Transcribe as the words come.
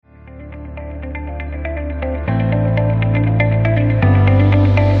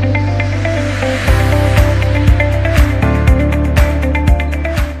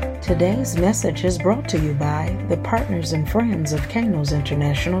Today's message is brought to you by the partners and friends of Canos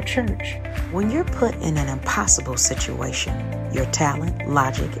International Church. When you're put in an impossible situation, your talent,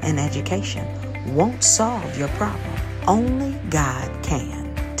 logic, and education won't solve your problem. Only God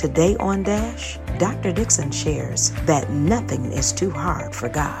can. Today on Dash, Dr. Dixon shares that nothing is too hard for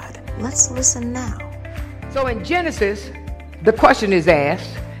God. Let's listen now. So in Genesis, the question is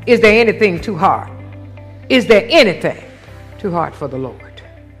asked, is there anything too hard? Is there anything too hard for the Lord?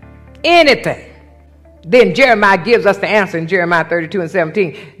 Anything. Then Jeremiah gives us the answer in Jeremiah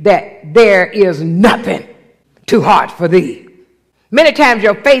 32:17 that there is nothing too hard for thee. Many times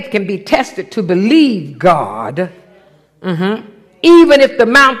your faith can be tested to believe God, even if the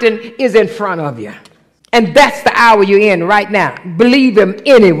mountain is in front of you. And that's the hour you're in right now. Believe him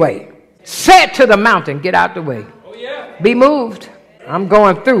anyway. Say it to the mountain, get out the way. Be moved. I'm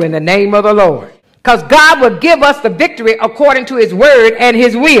going through in the name of the Lord. Because God will give us the victory according to his word and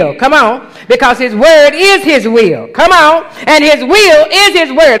his will. Come on. Because his word is his will. Come on. And his will is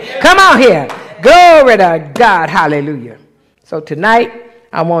his word. Come on here. Glory to God. Hallelujah. So tonight,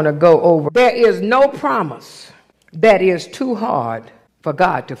 I want to go over. There is no promise that is too hard for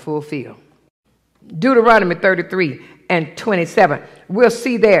God to fulfill. Deuteronomy 33:27. We'll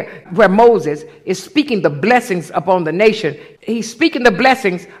see there where Moses is speaking the blessings upon the nation. He's speaking the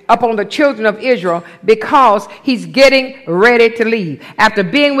blessings upon the children of Israel because he's getting ready to leave. After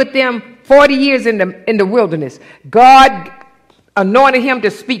being with them 40 years in the wilderness, God anointed him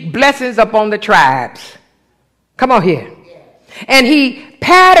to speak blessings upon the tribes. Come on here. And he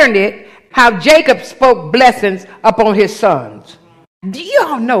patterned it how Jacob spoke blessings upon his sons. Do you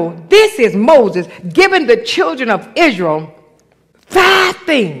all know this is Moses giving the children of Israel 5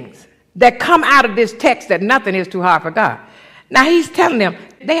 things that come out of this text that nothing is too hard for God. Now he's telling them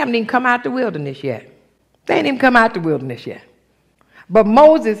they haven't even come out the wilderness yet. They ain't even come out the wilderness yet. But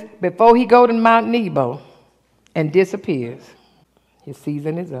Moses, before he go to Mount Nebo and disappears, his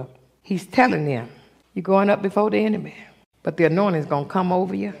season is up. He's telling them, you're going up before the enemy, but the anointing is going to come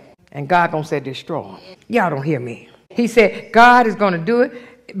over you and God going to say destroy him. Y'all don't hear me. He said God is going to do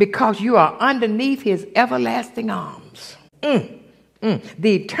it because you are underneath his everlasting arms.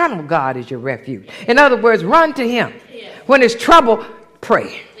 The eternal God is your refuge. In other words, run to him. When it's trouble,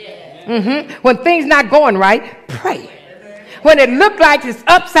 pray. When things not going right, pray. When it look like it's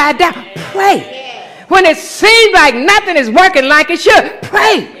upside down, pray. When it seems like nothing is working like it should,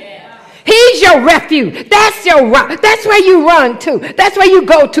 pray. He's your refuge. That's your rock. That's where you run to. That's where you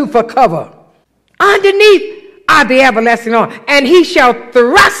go to for cover. Underneath are the everlasting arms, and he shall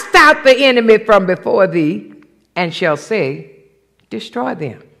thrust out the enemy from before thee, and shall say, destroy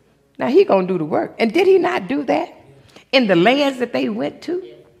them. Now he gonna do the work. And did he not do that in the lands that they went to?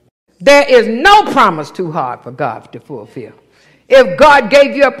 There is no promise too hard for God to fulfill. If God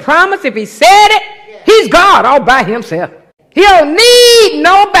gave you a promise, if he said it, he's God all by himself. He don't need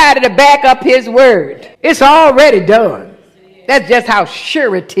nobody to back up his word. It's already done. That's just how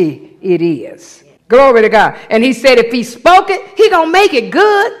surety it is. Glory to God. And he said if he spoke it, he gonna make it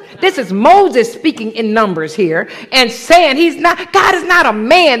good. This is Moses speaking in Numbers here and saying God is not a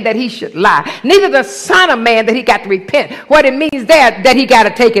man that he should lie. Neither the son of man that he got to repent. What it means there, that he got to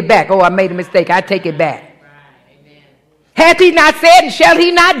take it back. Oh, I made a mistake. I take it back. Hath he not said and shall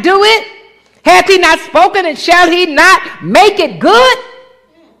he not do it? Hath he not spoken and shall he not make it good?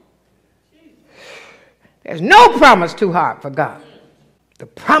 There's no promise too hard for God. The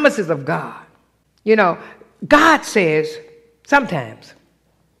promises of God. You know, God says sometimes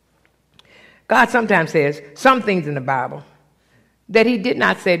says some things in the Bible that he did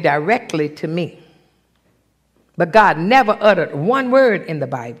not say directly to me. But God never uttered one word in the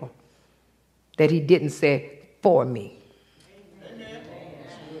Bible that he didn't say for me.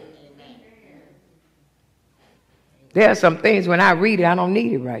 There are some things when I read it, I don't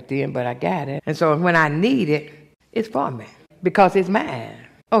need it right then, but I got it. And so when I need it, it's for me because it's mine.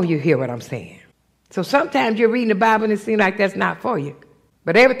 Oh, you hear what I'm saying? So sometimes you're reading the Bible and it seems like that's not for you.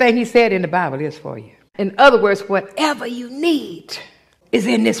 But everything he said in the Bible is for you. In other words, whatever you need is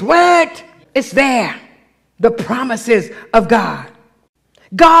in this word. It's there. The promises of God.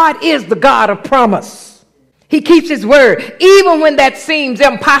 God is the God of promise. He keeps his word, even when that seems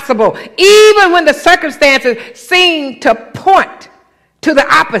impossible, even when the circumstances seem to point to the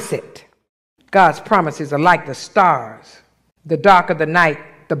opposite. God's promises are like the stars. The darker the night,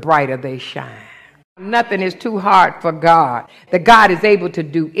 the brighter they shine. Nothing is too hard for God. That God is able to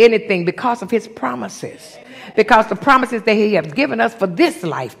do anything because of his promises. because the promises that he has given us for this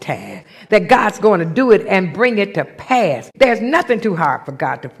lifetime, that God's going to do it and bring it to pass. There's nothing too hard for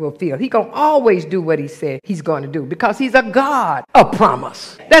God to fulfill. He's going to always do what he said he's going to do because he's a God of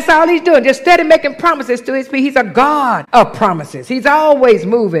promise. That's all he's doing, just steady making promises to his people. He's a God of promises. He's always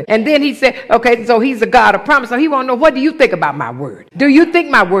moving. And then he said, okay, so he's a God of promise. So he wants to know, what do you think about my word? Do you think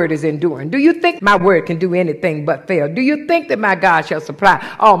my word is enduring? Do you think my word can do anything but fail? Do you think that my God shall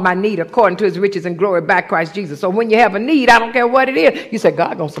supply all my need according to his riches and glory by Christ Jesus? So when you have a need, I don't care what it is, you say,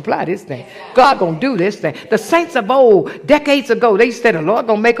 God going to supply this thing. God going to do this thing. The saints of old, decades ago, they said the Lord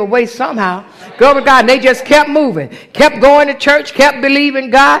going to make a way somehow. Glory to God. And they just kept moving, kept going to church, kept believing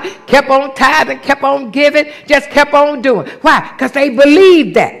God, kept on tithing, kept on giving, just kept on doing. Why? Because they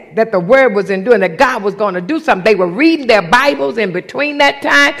believed that the word was enduring, that God was going to do something. They were reading their Bibles in between that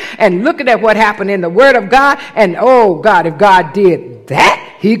time and looking at what happened in the word of God. And, oh, God, if God did that,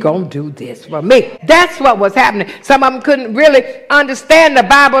 he gonna do this for me. That's what was happening. Some of them couldn't really understand the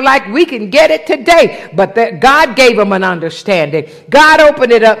Bible like we can get it today, but that God gave them an understanding. God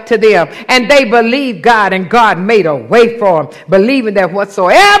opened it up to them, and they believed God, and God made a way for them, believing that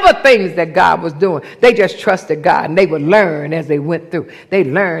whatsoever things that God was doing, they just trusted God, and they would learn as they went through. They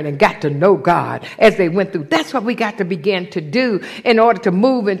learned and got to know God as they went through. That's what we got to begin to do in order to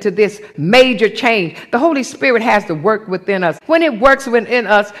move into this major change. The Holy Spirit has to work within us. When it works within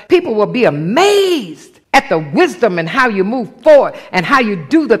us, people will be amazed at the wisdom and how you move forward and how you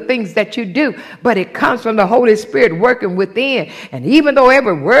do the things that you do. But it comes from the Holy Spirit working within. And even though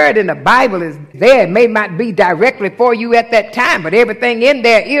every word in the Bible is there, it may not be directly for you at that time, but everything in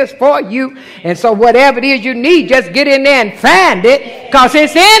there is for you. And so whatever it is you need, just get in there and find it, because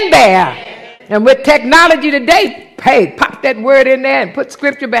it's in there. And with technology today, hey, pop that word in there and put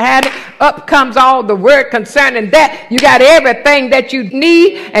scripture behind it. Up comes all the word concerning that. You got everything that you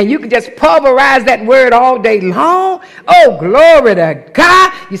need, and you can just pulverize that word all day long. Oh, glory to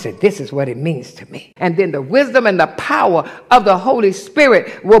God. You say, this is what it means to me. And then the wisdom and the power of the Holy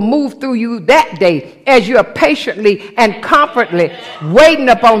Spirit will move through you that day as you are patiently and confidently waiting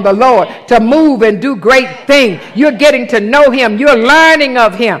upon the Lord to move and do great things. You're getting to know him. You're learning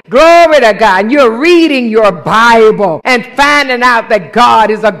of him. Glory to God. And you're reading your Bible and finding out that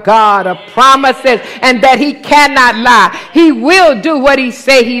God is a God of promises and that he cannot lie. He will do what he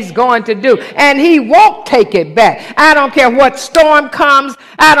say he's going to do, and he won't take it back. I don't care what storm comes.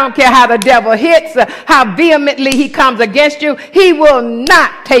 I don't care how the devil hits, how vehemently he comes against you. He will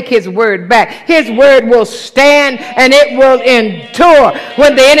not take his word back. His word will stand and it will endure.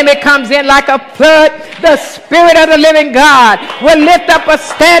 When the enemy comes in like a flood, the Spirit of the living God will lift up a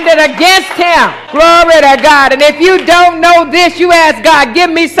standard against him. Glory to God. And if you don't know this, you ask God,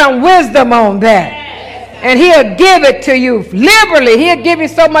 give me some wisdom on that. And he'll give it to you liberally. He'll give you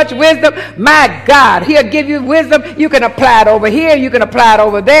so much wisdom. My God, he'll give you wisdom. You can apply it over here. You can apply it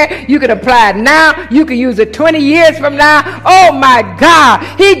over there. You can apply it now. You can use it 20 years from now. Oh my God,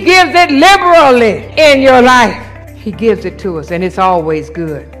 he gives it liberally in your life. He gives it to us, and it's always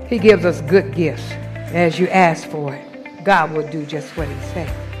good. He gives us good gifts. As you ask for it, God will do just what he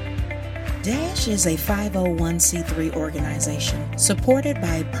said. DASH is a 501c3 organization supported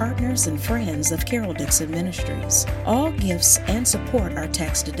by partners and friends of Carol Dixon Ministries. All gifts and support are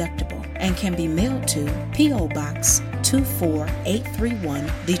tax deductible and can be mailed to P.O. Box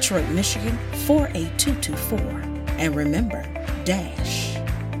 24831, Detroit, Michigan 48224. And remember, DASH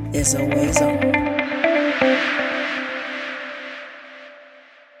is always on.